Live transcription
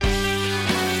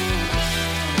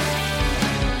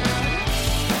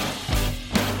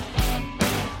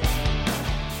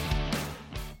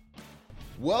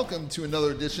Welcome to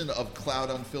another edition of Cloud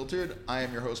Unfiltered. I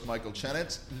am your host, Michael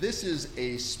Chenitz. This is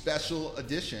a special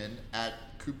edition at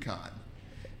KubeCon.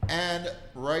 And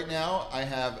right now, I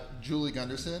have Julie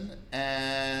Gunderson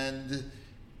and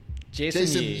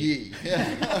Jason Yee.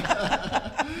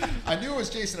 Yeah. I knew it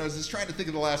was Jason. I was just trying to think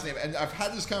of the last name. And I've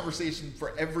had this conversation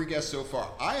for every guest so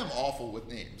far. I am awful with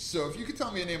names. So if you could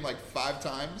tell me a name like 5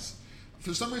 times,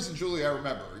 for some reason, Julie, I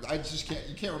remember. I just can't.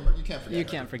 You can't remember. You can't forget. You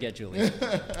can't forget Julie.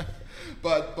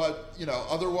 but you know,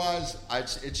 otherwise,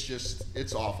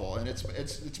 it's awful, and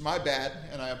it's my bad,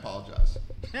 and I apologize.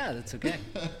 Yeah, that's okay.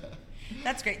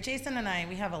 That's great. Jason and I,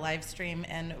 we have a live stream,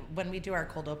 and when we do our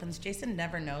cold opens, Jason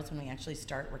never knows when we actually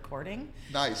start recording.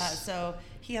 Nice. So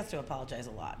he has to apologize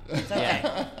a lot. It's okay.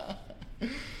 Yeah.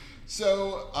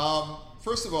 So,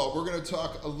 first of all, we're going to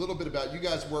talk a little bit about, you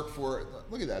guys work for,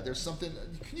 look at that, there's something,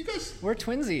 can you guys? We're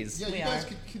twinsies. Yeah, you guys,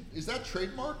 is that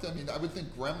trademarked? I mean, I would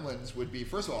think Gremlins would be,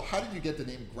 first of all, how did you get the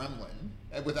name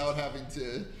Gremlin without having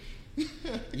to?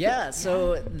 Yeah,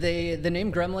 so the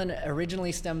name Gremlin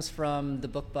originally stems from the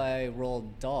book by Roald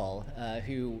Dahl,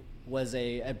 who was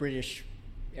a British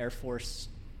Air Force,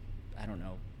 I don't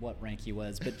know what rank he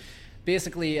was, but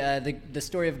basically the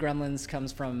story of Gremlins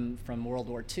comes from World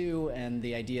War II and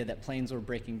the idea that planes were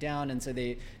breaking down, and so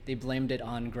they blamed it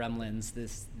on gremlins,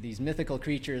 these mythical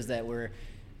creatures that were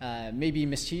maybe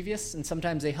mischievous, and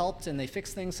sometimes they helped and they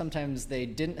fixed things, sometimes they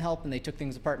didn't help and they took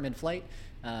things apart mid-flight.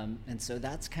 And so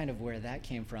that's kind of where that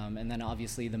came from. And then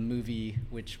obviously the movie,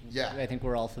 which I think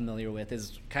we're all familiar with,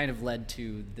 is kind of led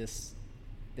to this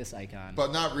icon.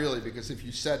 But not really, because if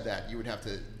you said that, you would have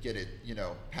to get it,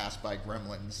 passed by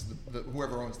Gremlins,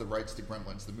 whoever owns the rights to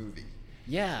Gremlins, the movie.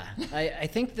 Yeah, I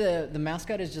think the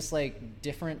mascot is just like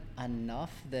different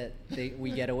enough that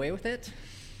we get away with it.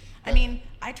 I mean,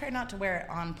 I try not to wear it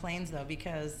on planes though,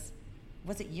 because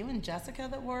was it you and Jessica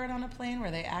that wore it on a plane where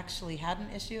they actually had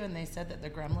an issue and they said that the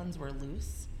gremlins were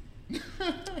loose?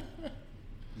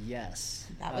 Yes.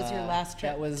 That was your last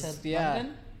trip to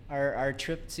London? Our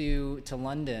trip to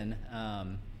London.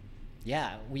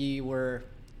 We were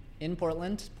in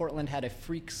Portland. Portland had a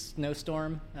freak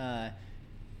snowstorm, and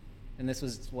this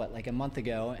was, like a month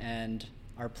ago, and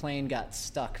our plane got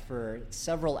stuck for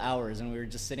several hours, and we were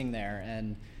just sitting there,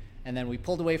 and then we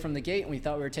pulled away from the gate, and we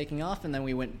thought we were taking off, and then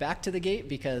we went back to the gate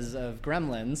because of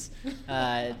gremlins.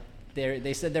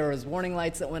 They said there was warning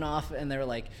lights that went off, and they were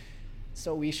like,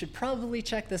 so we should probably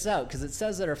check this out, because it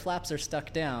says that our flaps are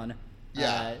stuck down.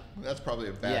 Yeah, that's probably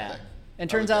a bad thing. And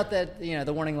turns out that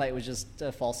the warning light was just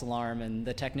a false alarm, and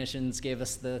the technicians gave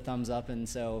us the thumbs up, and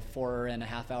so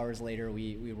 4.5 hours later,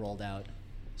 we rolled out.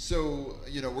 So,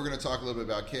 we're going to talk a little bit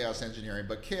about chaos engineering,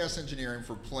 but chaos engineering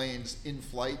for planes in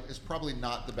flight is probably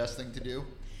not the best thing to do.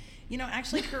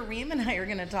 Actually, Kareem and I are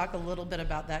going to talk a little bit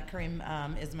about that.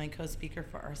 Kareem is my co-speaker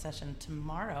for our session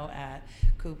tomorrow at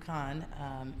KubeCon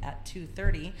at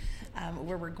 2:30,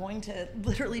 where we're going to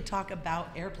literally talk about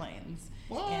airplanes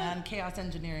and chaos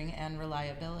engineering and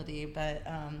reliability, but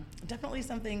definitely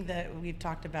something that we've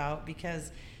talked about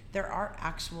because there are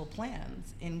actual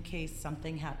plans in case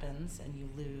something happens and you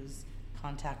lose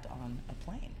contact on a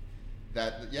plane.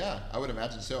 I would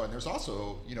imagine so. And there's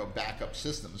also, backup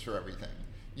systems for everything.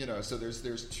 So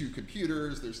there's 2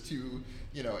 computers, there's 2,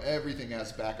 everything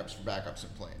has backups for backups in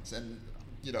planes. And,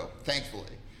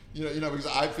 thankfully, because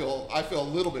I feel a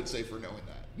little bit safer knowing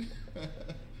that.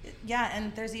 Yeah,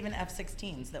 and there's even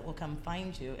F-16s that will come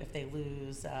find you if they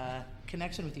lose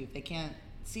connection with you. If they can't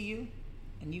see you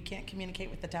and you can't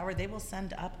communicate with the tower, they will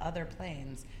send up other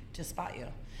planes to spot you.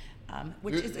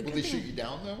 Which is a good thing. Will they shoot you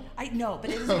down, though? I know, but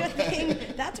it's a good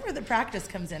thing. That's where the practice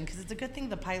comes in, because it's a good thing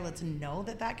the pilots know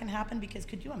that can happen, because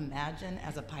could you imagine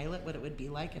as a pilot what it would be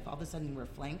like if all of a sudden you were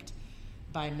flanked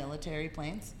by military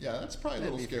planes? Yeah, that's probably a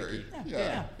little scary.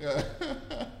 Yeah.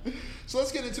 So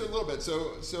let's get into it a little bit.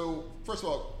 So first of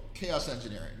all, chaos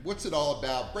engineering. What's it all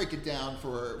about? Break it down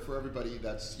for everybody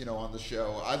that's on the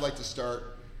show. I'd like to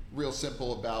start real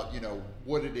simple about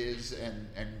what it is and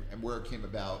where it came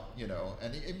about,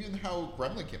 and even how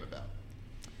Gremlin came about.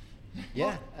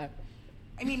 Yeah.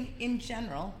 I mean, in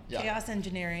general, chaos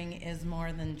engineering is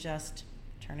more than just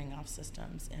turning off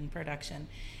systems in production.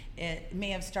 It may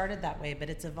have started that way, but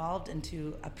it's evolved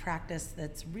into a practice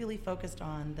that's really focused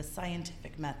on the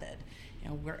scientific method.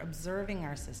 We're observing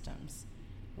our systems.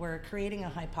 We're creating a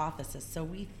hypothesis, so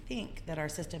we think that our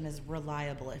system is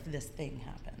reliable if this thing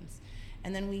happens.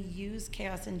 And then we use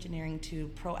chaos engineering to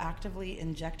proactively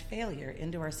inject failure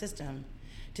into our system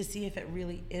to see if it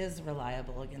really is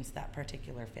reliable against that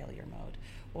particular failure mode,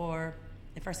 or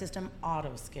if our system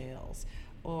auto-scales,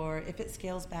 or if it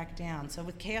scales back down. So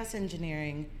with chaos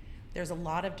engineering, there's a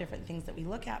lot of different things that we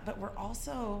look at, but we're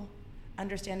also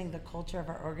understanding the culture of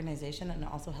our organization and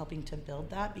also helping to build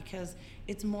that, because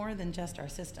it's more than just our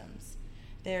systems.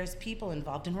 There's people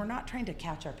involved, and we're not trying to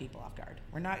catch our people off guard.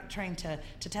 We're not trying to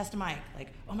test a mic,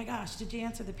 like, oh my gosh, did you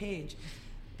answer the page?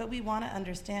 But we want to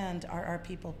understand, are our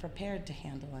people prepared to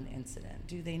handle an incident?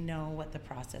 Do they know what the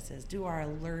process is? Do our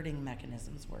alerting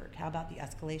mechanisms work? How about the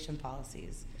escalation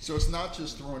policies? So it's not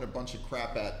just throwing a bunch of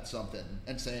crap at something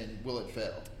and saying, will it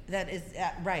fail? That is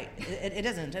right. It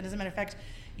isn't. And as a matter of fact,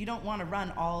 you don't want to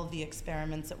run all of the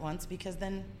experiments at once, because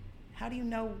then how do you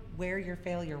know where your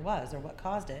failure was or what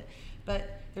caused it?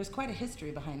 But there's quite a history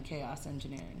behind chaos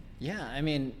engineering. Yeah, I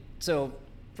mean, so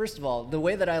first of all, the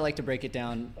way that I like to break it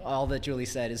down, all that Julie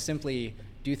said, is simply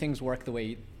do things work the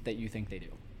way that you think they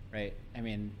do, right? I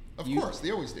mean, of course,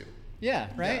 they always do. Yeah,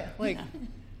 right? Yeah.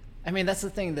 I mean, that's the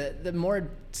thing. The more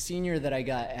senior that I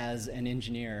got as an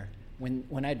engineer,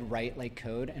 when I'd write like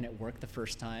code and it worked the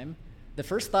first time, the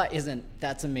first thought isn't,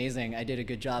 that's amazing, I did a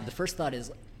good job. The first thought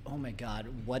is, oh my God,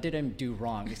 what did I do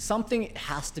wrong? Something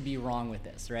has to be wrong with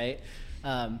this, right?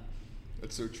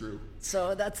 That's so true.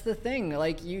 So that's the thing.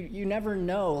 Like you never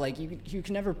know. Like you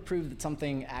can never prove that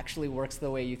something actually works the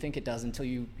way you think it does until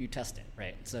you test it,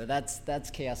 right? So that's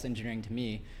chaos engineering to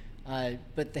me.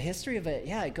 But the history of it,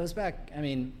 yeah, it goes back. I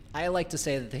mean, I like to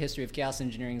say that the history of chaos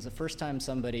engineering is the first time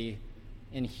somebody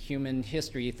in human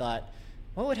history thought,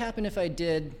 what would happen if I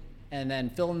did, and then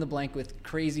fill in the blank with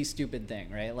crazy stupid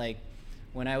thing, right? Like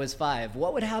when I was 5,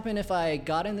 what would happen if I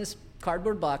got in this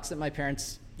cardboard box that my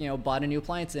parents, bought a new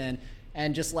appliance in,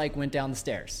 and just like went down the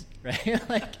stairs, right?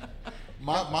 Like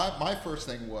my first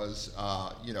thing was,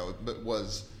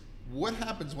 was what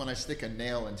happens when I stick a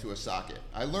nail into a socket?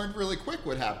 I learned really quick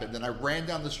what happened, and I ran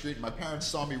down the street, and my parents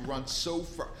saw me run so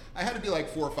far. I had to be like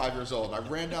 4 or 5 years old. I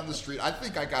ran down the street. I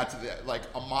think I got to like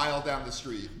a mile down the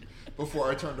street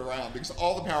before I turned around, because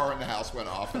all the power in the house went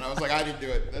off, and I was like, I didn't do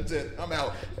it. That's it. I'm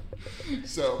out.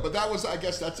 So, but that was, I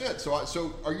guess that's it.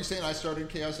 So are you saying I started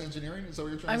chaos engineering? Is that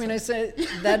what you're trying to say? I mean,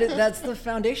 I said that's the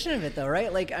foundation of it, though,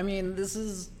 right? Like, I mean, this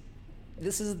is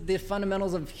the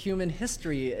fundamentals of human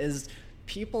history. Is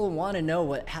people want to know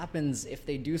what happens if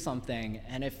they do something,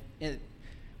 and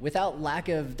without lack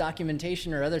of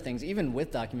documentation or other things, even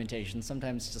with documentation,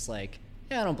 sometimes it's just like,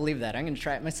 yeah, I don't believe that. I'm going to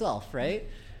try it myself, right?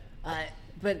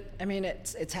 But I mean,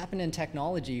 it's happened in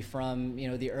technology from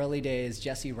the early days.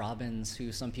 Jesse Robbins,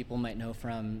 who some people might know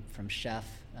from Chef,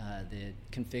 the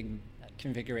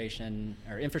configuration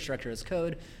or infrastructure as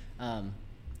code.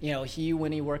 He,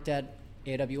 when he worked at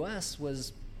AWS,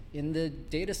 was in the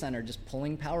data center just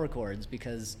pulling power cords,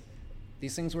 because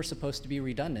these things were supposed to be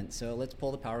redundant. So let's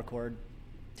pull the power cord,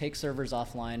 take servers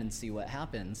offline, and see what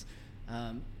happens.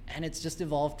 And it's just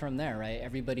evolved from there, right?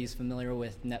 Everybody's familiar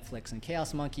with Netflix and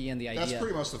Chaos Monkey and the idea. That's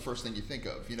pretty much the first thing you think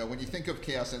of. When you think of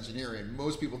chaos engineering,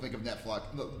 most people think of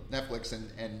Netflix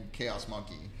and Chaos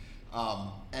Monkey.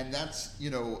 And that's,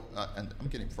 and I'm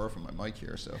getting far from my mic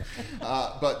here, so,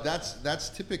 but that's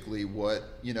typically what,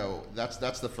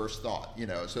 that's the first thought,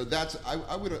 so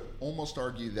I would almost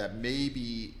argue that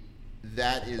maybe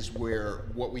that is where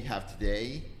what we have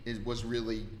today was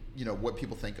really, what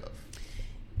people think of.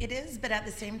 It is, but at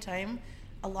the same time,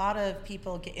 a lot of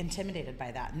people get intimidated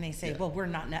by that, and they say, well, we're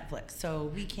not Netflix, so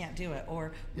we can't do it,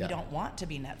 or we don't want to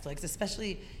be Netflix,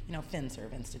 especially,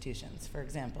 FinServ institutions, for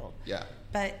example. Yeah.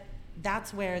 But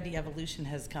that's where the evolution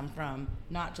has come from,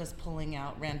 not just pulling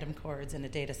out random cords in a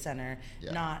data center,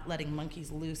 not letting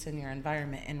monkeys loose in your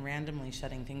environment and randomly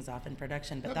shutting things off in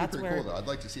production. But That'd be pretty cool, though. I'd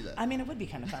like to see that. I mean, it would be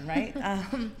kind of fun, right?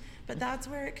 But that's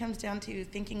where it comes down to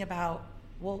thinking about,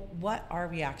 well, what are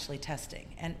we actually testing,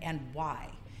 and why?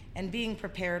 And being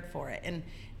prepared for it. And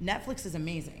Netflix is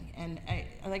amazing. And I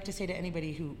like to say to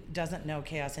anybody who doesn't know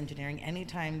chaos engineering,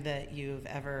 anytime that you've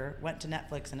ever went to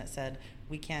Netflix and it said,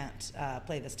 we can't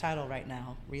play this title right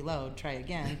now, reload, try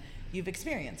again, you've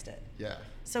experienced it. Yeah.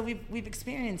 So we've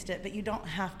experienced it, but you don't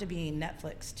have to be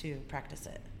Netflix to practice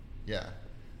it. Yeah.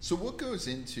 So what goes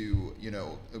into,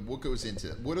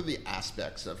 what are the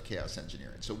aspects of chaos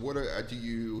engineering? So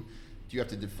do you have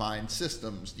to define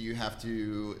systems? Do you have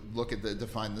to look at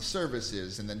define the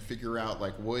services and then figure out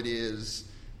like what is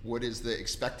the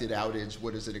expected outage?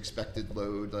 What is an expected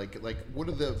load? Like what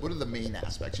are the main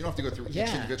aspects? You don't have to go through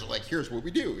each individual. Like here's what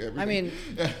we do. Everything. I mean,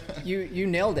 you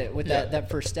nailed it with that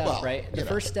first step, right? The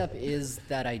first step is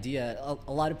that idea.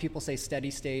 A lot of people say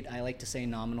steady state. I like to say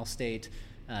nominal state,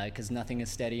 because nothing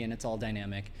is steady and it's all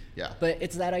dynamic. Yeah. But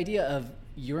it's that idea of,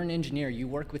 you're an engineer, you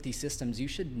work with these systems, you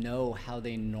should know how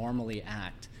they normally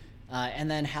act, and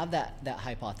then have that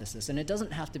hypothesis. And it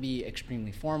doesn't have to be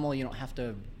extremely formal, you don't have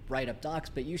to write up docs,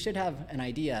 but you should have an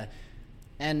idea.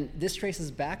 And this traces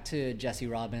back to Jesse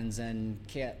Robbins and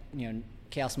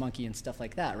Chaos Monkey and stuff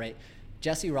like that, right?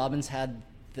 Jesse Robbins had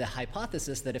the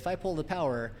hypothesis that if I pull the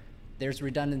power, there's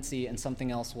redundancy and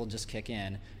something else will just kick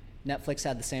in. Netflix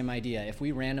had the same idea. If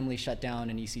we randomly shut down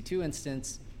an EC2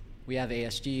 instance, we have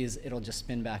ASGs, it'll just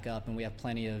spin back up and we have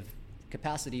plenty of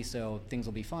capacity, so things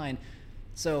will be fine.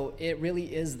 So it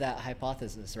really is that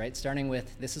hypothesis, right? Starting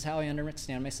with, this is how I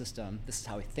understand my system, this is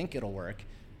how I think it'll work.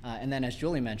 And then as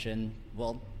Julie mentioned,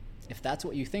 well, if that's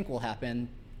what you think will happen,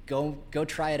 go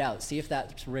try it out. See if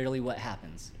that's really what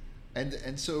happens.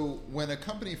 And so when a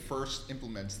company first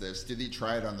implements this, do they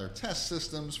try it on their test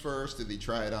systems first? Do they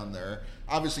try it on their,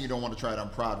 obviously you don't want to try it on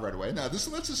prod right away. Now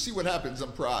let's just see what happens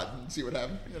on prod and see what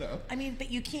happens, I mean, but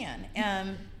you can.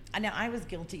 Now, I was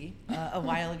guilty a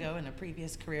while ago in a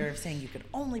previous career of saying you could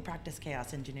only practice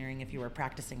chaos engineering if you were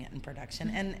practicing it in production,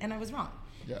 and I was wrong.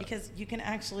 Yeah. Because you can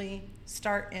actually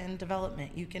start in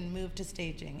development, you can move to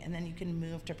staging, and then you can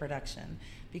move to production,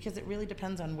 because it really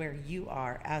depends on where you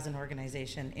are as an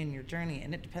organization in your journey,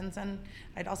 and it depends on,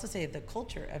 I'd also say, the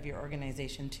culture of your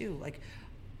organization too. Like,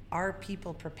 are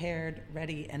people prepared,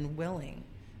 ready, and willing?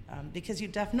 Because you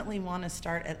definitely want to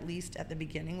start at least at the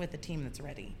beginning with a team that's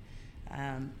ready.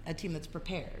 A team that's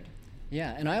prepared.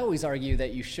 Yeah, and I always argue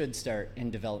that you should start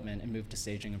in development and move to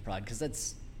staging and prod, because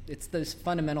it's those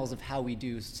fundamentals of how we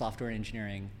do software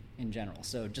engineering in general.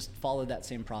 So just follow that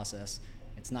same process.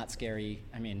 It's not scary.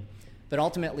 I mean, but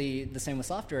ultimately the same with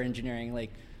software engineering.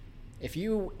 Like, if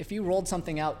you rolled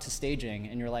something out to staging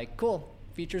and you're like, cool,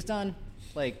 feature's done,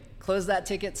 like close that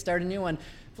ticket, start a new one.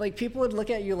 Like, people would look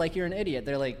at you like you're an idiot.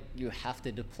 They're like, you have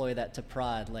to deploy that to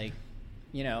prod, like,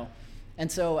 And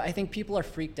so I think people are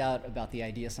freaked out about the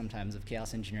idea sometimes of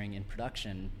chaos engineering in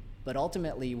production. But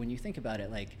ultimately, when you think about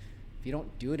it, like, if you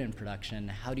don't do it in production,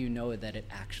 how do you know that it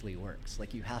actually works?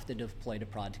 Like, you have to deploy to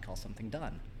prod to call something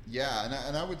done. Yeah,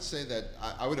 and I would say that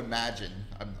I would imagine,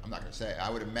 I'm not going to say, I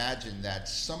would imagine that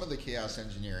some of the chaos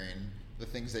engineering, the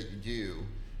things that you do,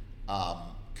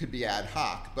 could be ad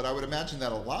hoc, but I would imagine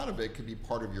that a lot of it could be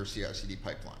part of your CI/CD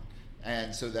pipeline.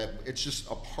 And so that it's just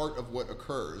a part of what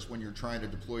occurs when you're trying to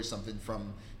deploy something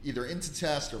from either into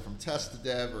test or from test to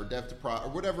dev or dev to prod or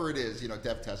whatever it is,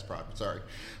 dev test prod, sorry.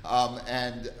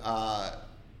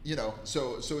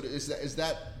 So is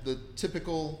that the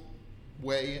typical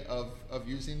way of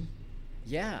using?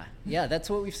 Yeah, that's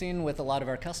what we've seen with a lot of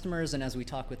our customers, and as we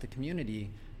talk with the community,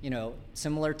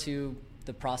 similar to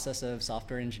the process of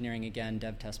software engineering, again,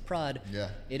 dev, test, prod,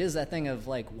 it is that thing of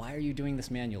like, why are you doing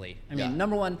this manually? I mean,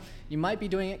 number one, you might be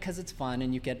doing it because it's fun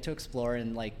and you get to explore,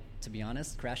 and like, to be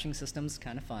honest, crashing systems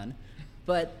kind of fun.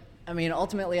 But I mean,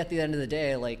 ultimately at the end of the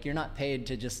day, like, you're not paid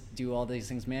to just do all these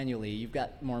things manually. You've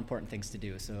got more important things to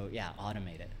do. So yeah,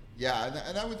 automate it. Yeah,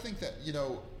 and I would think that,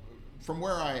 from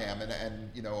where I am, and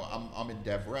I'm in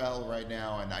DevRel right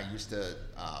now, and I used to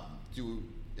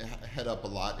head up a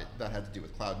lot that had to do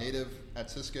with cloud native at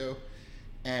Cisco,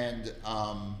 and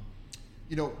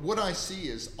what I see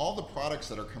is all the products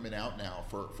that are coming out now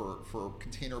for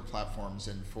container platforms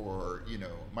and for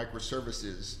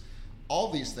microservices,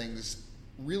 all these things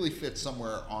really fit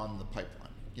somewhere on the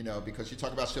pipeline, because you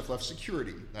talk about shift left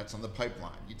security, that's on the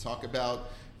pipeline. You talk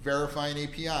about verifying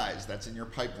APIs, that's in your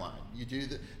pipeline.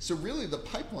 So really the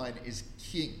pipeline is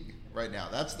king right now.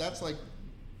 That's like,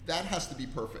 that has to be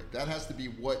perfect. That has to be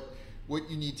what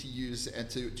you need to use, and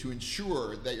to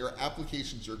ensure that your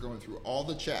applications are going through all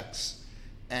the checks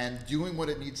and doing what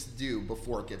it needs to do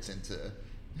before it gets into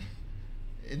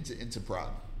prod.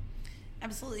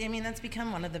 Absolutely. I mean, that's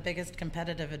become one of the biggest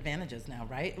competitive advantages now,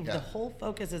 right? Yeah. The whole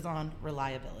focus is on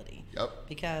reliability. Yep.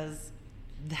 Because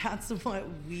that's what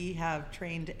we have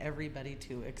trained everybody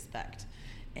to expect.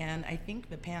 And I think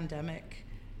the pandemic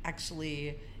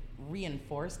actually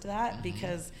reinforced that,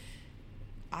 because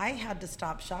I had to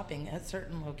stop shopping at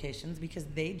certain locations because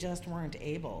they just weren't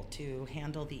able to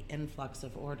handle the influx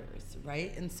of orders,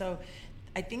 right? And so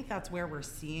I think that's where we're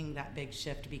seeing that big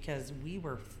shift, because we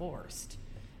were forced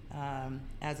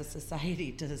as a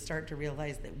society to start to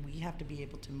realize that we have to be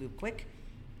able to move quick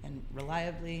and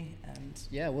reliably. And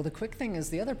yeah, well, the quick thing is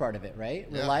the other part of it, right?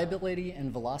 Yeah. Reliability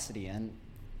and velocity, and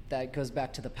that goes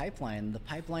back to the pipeline. The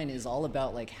pipeline is all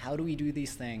about, like, how do we do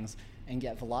these things and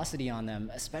get velocity on them,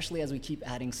 especially as we keep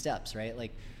adding steps, right?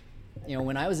 Like,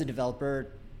 when I was a developer,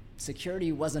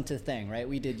 security wasn't a thing, right?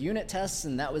 We did unit tests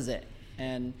and that was it.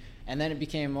 And then it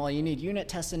became, well, you need unit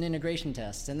tests and integration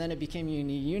tests. And then it became, you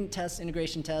need unit tests,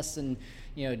 integration tests, and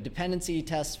dependency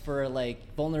tests for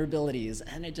like vulnerabilities.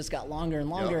 And it just got longer and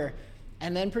longer. Yep.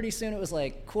 And then pretty soon it was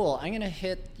like, cool, I'm gonna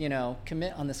hit,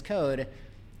 commit on this code,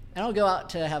 and I'll go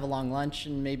out to have a long lunch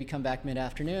and maybe come back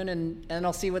mid-afternoon, and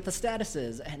I'll see what the status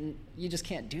is. And you just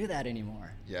can't do that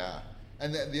anymore. Yeah.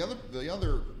 And the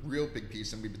other real big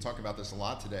piece, and we've been talking about this a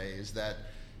lot today, is that,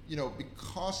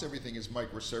 because everything is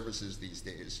microservices these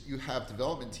days, you have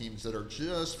development teams that are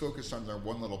just focused on their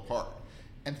one little part.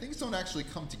 And things don't actually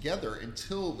come together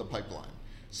until the pipeline.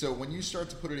 So when you start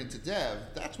to put it into dev,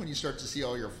 that's when you start to see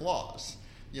all your flaws.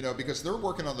 Because they're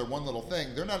working on their one little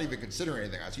thing, they're not even considering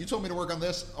anything else. You told me to work on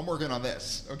this, I'm working on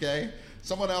this, okay?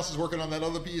 Someone else is working on that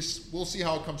other piece, we'll see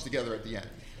how it comes together at the end.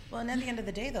 Well, and at the end of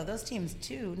the day, though, those teams,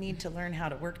 too, need to learn how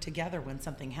to work together when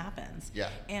something happens. Yeah.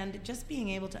 And just being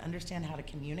able to understand how to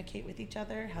communicate with each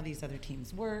other, how these other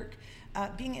teams work,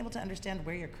 being able to understand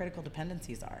where your critical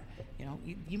dependencies are.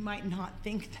 You might not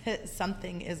think that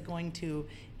something is going to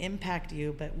impact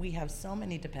you, but we have so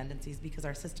many dependencies because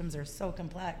our systems are so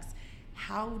complex.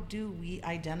 How do we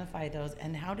identify those,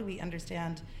 and how do we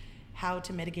understand how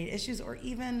to mitigate issues, or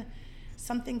even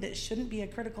something that shouldn't be a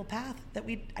critical path that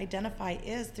we identify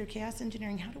is through chaos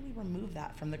engineering? How do we remove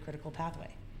that from the critical pathway?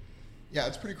 Yeah,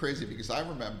 it's pretty crazy because I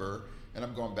remember, and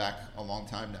I'm going back a long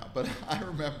time now, but I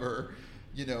remember,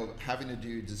 having to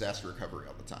do disaster recovery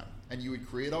all the time. And you would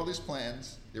create all these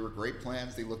plans. They were great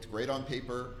plans. They looked great on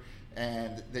paper.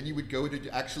 And then you would go to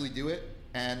actually do it,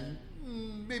 and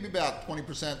maybe about 20%,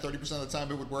 30% of the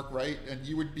time it would work right, and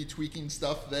you would be tweaking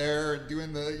stuff there and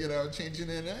doing the, changing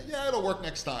it. Yeah, it'll work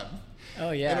next time.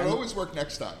 Oh yeah, and it'll always work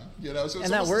next time. So it's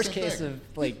and that worst case of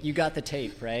you got the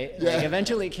tape right. Yeah.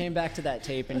 Eventually it came back to that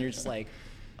tape, and you're just like,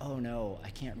 oh no,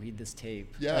 I can't read this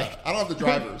tape. Yeah, I don't have the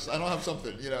drivers. I don't have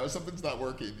something. Something's not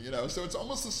working. So it's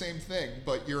almost the same thing,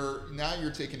 but you're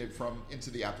taking it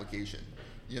into the application.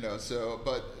 So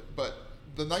but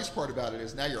the nice part about it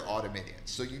is now you're automating it,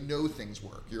 so things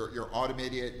work. You're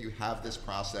automating it. You have this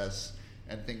process,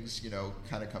 and things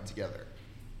kind of come together.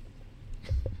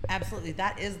 Absolutely,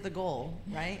 that is the goal,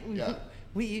 right? Yeah.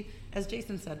 We, as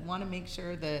Jason said, want to make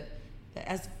sure that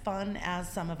as fun as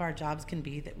some of our jobs can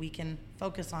be, that we can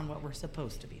focus on what we're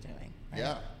supposed to be doing.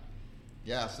 Right?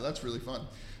 Yeah. So that's really fun.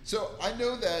 So I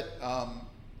know that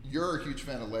you're a huge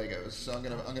fan of Legos, so I'm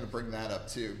gonna bring that up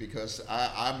too, because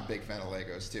I'm a big fan of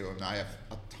Legos too, and I have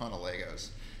a ton of Legos.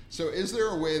 So is there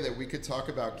a way that we could talk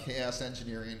about chaos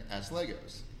engineering as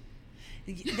Legos?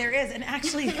 There is, and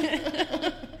actually,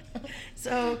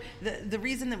 so the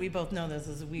reason that we both know this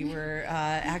is we were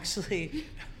actually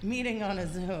meeting on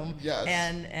a Zoom, yes.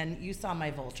 and you saw my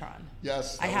Voltron.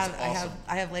 Yes, I have awesome.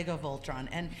 I have Lego Voltron,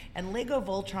 and Lego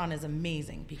Voltron is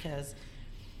amazing because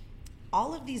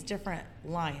all of these different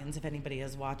lions, if anybody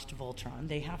has watched Voltron,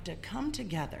 they have to come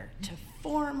together to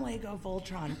form Lego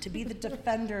Voltron to be the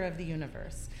defender of the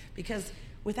universe. Because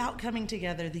without coming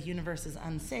together, the universe is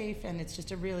unsafe, and it's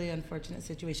just a really unfortunate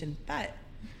situation. But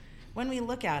when we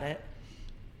look at it,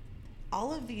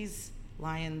 all of these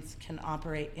lions can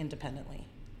operate independently.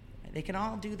 They can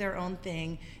all do their own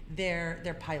thing.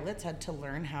 Their pilots had to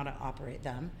learn how to operate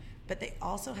them, but they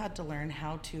also had to learn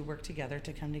how to work together,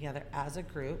 to come together as a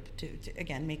group, to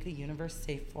again, make the universe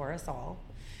safe for us all.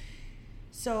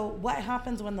 So what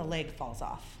happens when the leg falls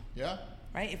off? Yeah.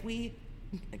 Right? If we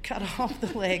cut off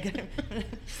the leg,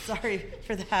 sorry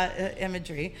for that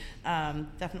imagery,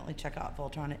 definitely check out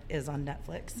Voltron. It is on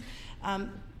Netflix.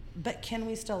 But can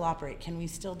we still operate? Can we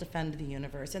still defend the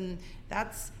universe? And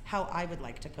that's how I would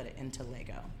like to put it into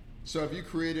Lego. So have you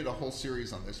created a whole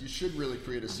series on this? You should really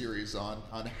create a series on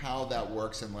how that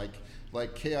works, and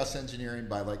like chaos engineering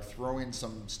by throwing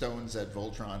some stones at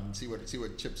Voltron and see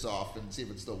what chips off and see if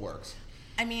it still works.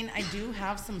 I mean, I do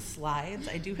have some slides.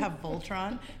 I do have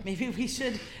Voltron. Maybe we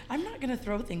should. I'm not going to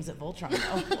throw things at Voltron,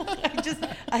 though.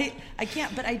 I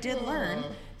can't. But I did learn.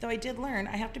 Though I did learn,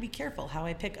 I have to be careful how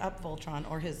I pick up Voltron,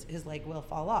 or his leg will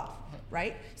fall off.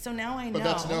 Right. So now I know. But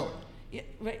that's known. Yeah,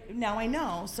 right, now I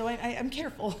know. So I'm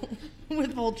careful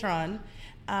with Voltron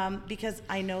because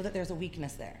I know that there's a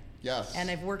weakness there. Yes. And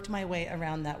I've worked my way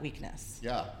around that weakness.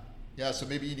 Yeah. Yeah. So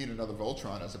maybe you need another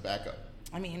Voltron as a backup.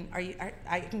 I mean,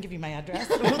 I can give you my address.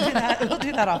 We'll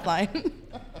do that offline.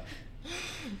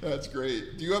 That's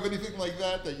great. Do you have anything like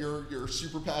that you're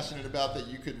super passionate about that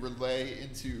you could relay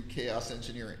into chaos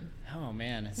engineering? Oh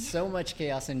man, so much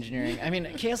chaos engineering. I mean,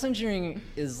 chaos engineering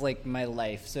is like my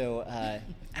life. So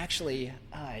actually,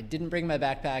 I didn't bring my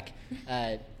backpack.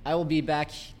 I will be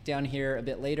back down here a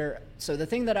bit later. So the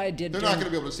thing that I did— They're not going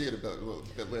to be able to see it a little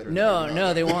bit later.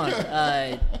 No, they won't.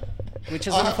 Which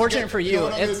is unfortunate for you. You know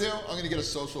what I'm going to do? I'm going to get a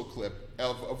social clip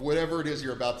of whatever it is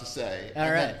you're about to say,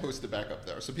 then post it back up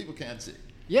there so people can see.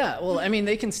 Yeah, well, I mean,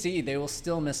 they can see. They will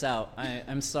still miss out.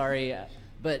 I'm sorry.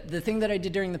 But the thing that I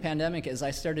did during the pandemic is I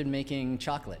started making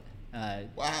chocolate.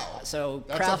 Wow. So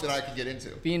that's something I can get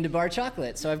into. Bean to bar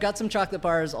chocolate. So I've got some chocolate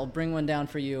bars. I'll bring one down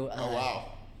for you. Oh,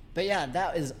 wow. But yeah,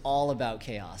 that is all about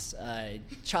chaos.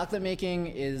 Chocolate making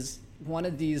is one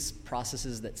of these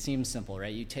processes that seems simple,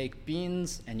 right? You take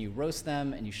beans and you roast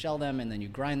them and you shell them and then you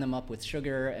grind them up with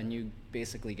sugar and you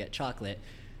basically get chocolate.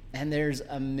 And there's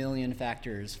a million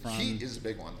factors from... Heat is a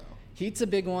big one, though. Heat's a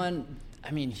big one. I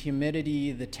mean,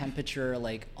 humidity, the temperature,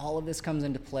 like all of this comes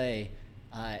into play.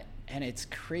 And it's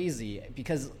crazy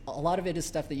because a lot of it is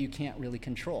stuff that you can't really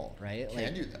control, right?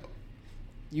 Can you, though?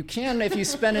 You can if you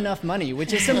spend enough money,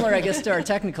 which is similar, I guess, to our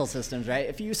technical systems, right?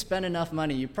 If you spend enough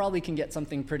money, you probably can get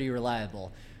something pretty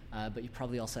reliable, but you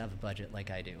probably also have a budget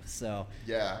like I do. So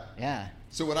yeah.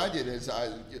 So what I did is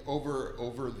over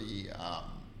the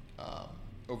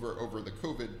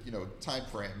COVID time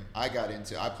frame, I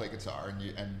play guitar, and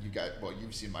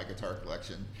you've seen my guitar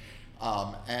collection,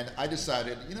 and I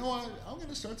decided, you know what, I'm going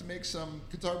to start to make some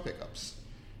guitar pickups.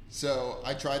 So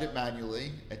I tried it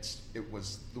manually. It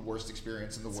was the worst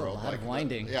experience in the world. A lot of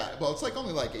winding. Yeah, well, it's like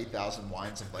only like 8,000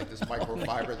 winds of like this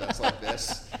microfiber that's like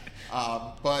this.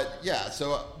 But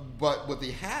what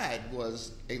they had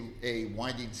was a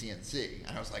winding CNC,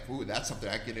 and I was like, ooh, that's something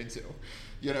I can get into.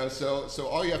 So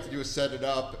all you have to do is set it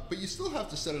up, but you still have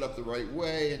to set it up the right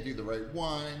way and do the right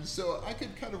winds. So I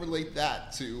could kind of relate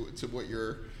that to what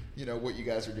what you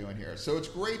guys are doing here. So it's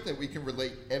great that we can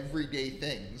relate everyday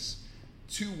things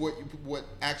to what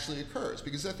actually occurs,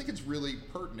 because I think it's really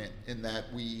pertinent in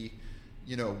that we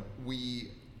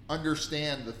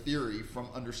understand the theory from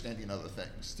understanding other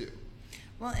things too.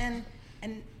 Well, and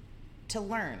to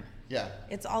learn. Yeah.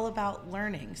 It's all about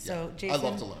learning. So Jason, I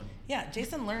love to learn. Yeah,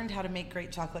 Jason learned how to make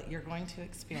great chocolate. You're going to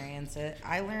experience it.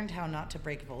 I learned how not to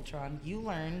break Voltron. You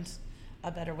learned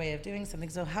a better way of doing something.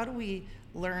 So how do we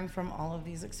learn from all of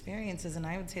these experiences? And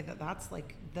I would say that that's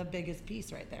like the biggest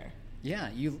piece right there. Yeah,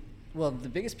 Well, the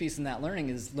biggest piece in that learning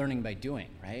is learning by doing,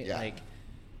 right? Yeah. Like,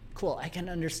 cool, I can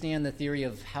understand the theory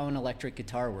of how an electric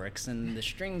guitar works, and the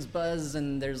strings buzz,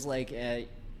 and there's like a,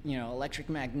 electric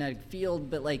magnetic field,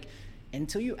 but like,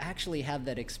 until you actually have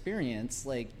that experience,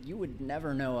 like, you would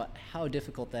never know how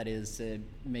difficult that is to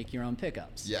make your own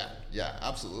pickups. Yeah,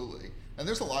 absolutely. And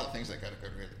there's a lot of things that gotta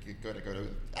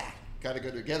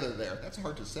go together there. That's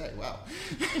hard to say. Wow.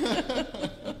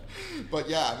 But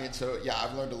yeah,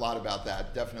 I've learned a lot about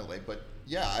that, definitely. But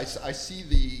yeah, I see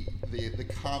the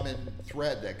common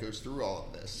thread that goes through all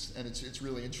of this, and it's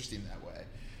really interesting that way.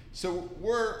 So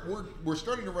we're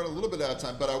starting to run a little bit out of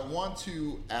time, but I want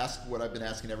to ask what I've been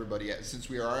asking everybody since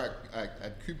we are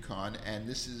at KubeCon, and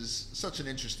this is such an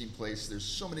interesting place. There's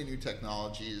so many new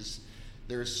technologies.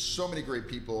 There's so many great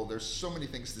people. There's so many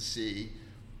things to see.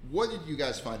 What did you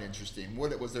guys find interesting?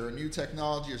 Was there a new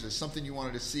technology, or is there something you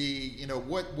wanted to see?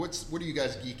 What are you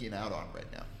guys geeking out on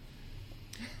right now?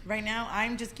 Right now,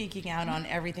 I'm just geeking out on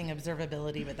everything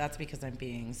observability, but that's because I'm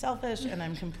being selfish and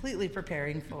I'm completely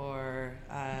preparing for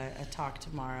a talk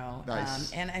tomorrow.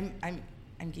 Nice. And I'm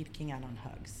geeking out on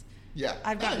hugs. Yeah,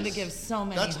 I've gotten to give so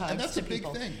many hugs to people. And that's a big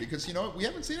thing, because we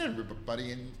haven't seen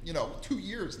everybody in 2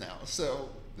 years now. So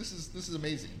this is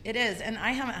amazing. It is, and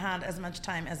I haven't had as much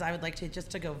time as I would like to just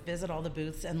to go visit all the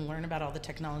booths and learn about all the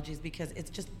technologies, because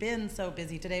it's just been so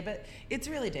busy today. But it's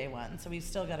really day one, so we've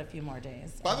still got a few more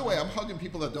days. By the way, I'm hugging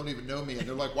people that don't even know me, and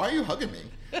they're like, "Why are you hugging me?"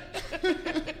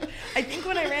 I think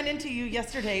when I ran into you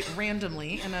yesterday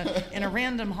randomly in a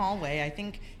random hallway, I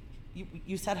think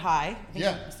you said hi. I think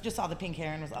I just saw the pink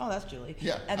hair and was, oh, that's Julie.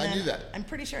 Yeah, and I then knew that. I'm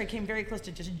pretty sure I came very close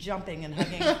to just jumping and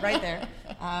hugging right there.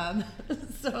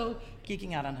 So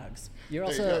geeking out on hugs. You're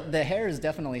also, the hair is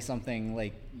definitely something,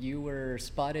 like, you were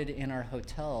spotted in our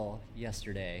hotel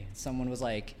yesterday. Someone was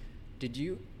like, did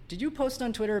you post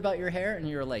on Twitter about your hair? And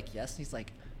you were like, yes. And he's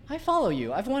like, I follow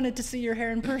you. I've wanted to see your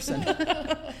hair in person.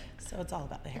 So it's all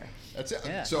about the hair. That's it.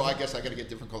 Yeah. So I guess I got to get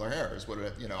different color hair. Is what I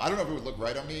don't know if it would look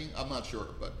right on me. I'm not sure,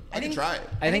 but I can try it.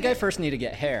 I think I first need to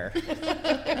get hair.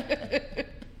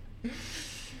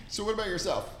 So what about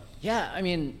yourself? Yeah,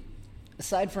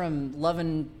 aside from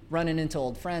loving running into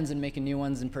old friends and making new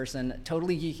ones in person,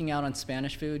 totally geeking out on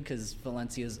Spanish food, because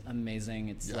Valencia is amazing.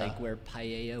 It's like where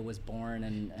paella was born,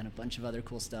 and a bunch of other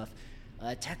cool stuff.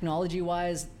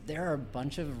 Technology-wise, there are a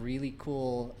bunch of really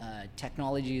cool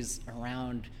technologies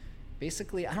around.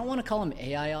 Basically, I don't want to call them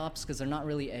AI ops, because they're not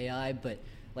really AI, but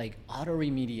like auto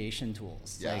remediation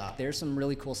tools. Yeah. Like, there's some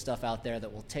really cool stuff out there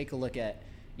that will take a look at,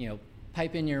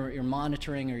 pipe in your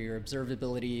monitoring or your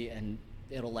observability, and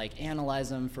it'll like analyze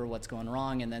them for what's going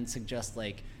wrong, and then suggest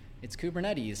like, it's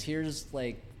Kubernetes. Here's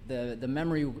like the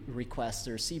memory requests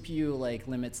or CPU like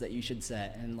limits that you should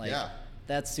set, and like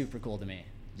that's super cool to me.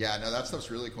 Yeah, no, that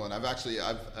stuff's really cool, and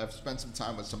I've spent some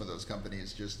time with some of those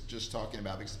companies just talking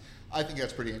about it, because I think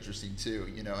that's pretty interesting too,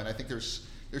 and I think there's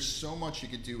there's so much you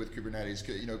could do with Kubernetes.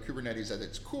 You know, Kubernetes at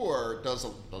its core does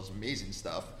amazing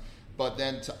stuff, but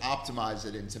then to optimize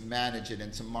it and to manage it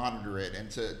and to monitor it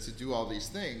and to do all these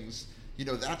things, you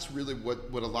know, that's really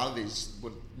what a lot of these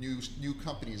new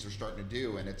companies are starting to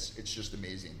do, and it's just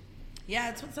amazing. Yeah,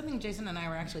 it's something Jason and I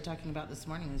were actually talking about this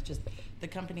morning, is just the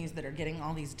companies that are getting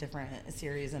all these different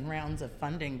series and rounds of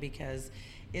funding, because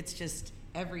it's just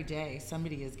every day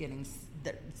somebody is getting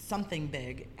something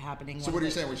big happening. So what are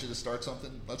you saying? We should just start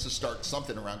something? Let's just start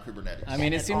something around Kubernetes. I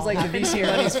mean, it seems like the VC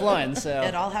money's flowing, so.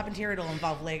 It all happened here. It'll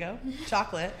involve Lego,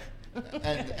 chocolate.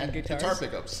 and guitar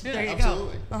pickups. There you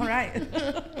Absolutely. go. All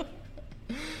right.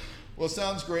 Well,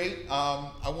 sounds great.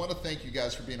 I want to thank you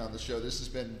guys for being on the show. This has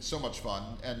been so much fun,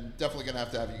 and definitely going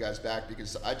to have you guys back,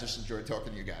 because I just enjoyed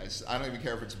talking to you guys. I don't even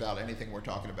care if it's about anything we're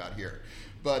talking about here.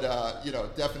 But, you know,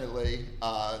 definitely.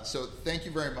 So thank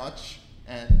you very much,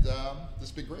 and this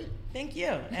has been great. Thank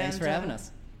you. Thanks for having us.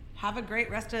 Have a great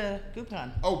rest of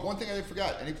KubeCon. Oh, one thing I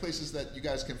forgot. Any places that you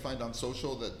guys can find on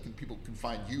social that people can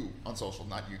find you on social,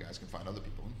 not you guys can find other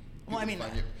people. Well, I mean,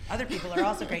 other people are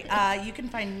also great. You can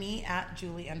find me at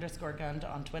Julie_Gund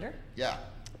on Twitter. Yeah.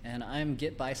 And I'm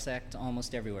GitBisect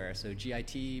almost everywhere. So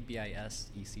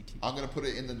GitBisect. I'm going to put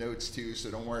it in the notes too, so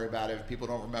don't worry about it. If people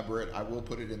don't remember it, I will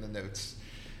put it in the notes.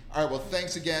 All right. Well,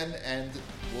 thanks again, and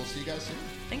we'll see you guys soon.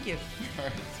 Thank you. All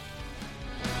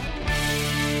right.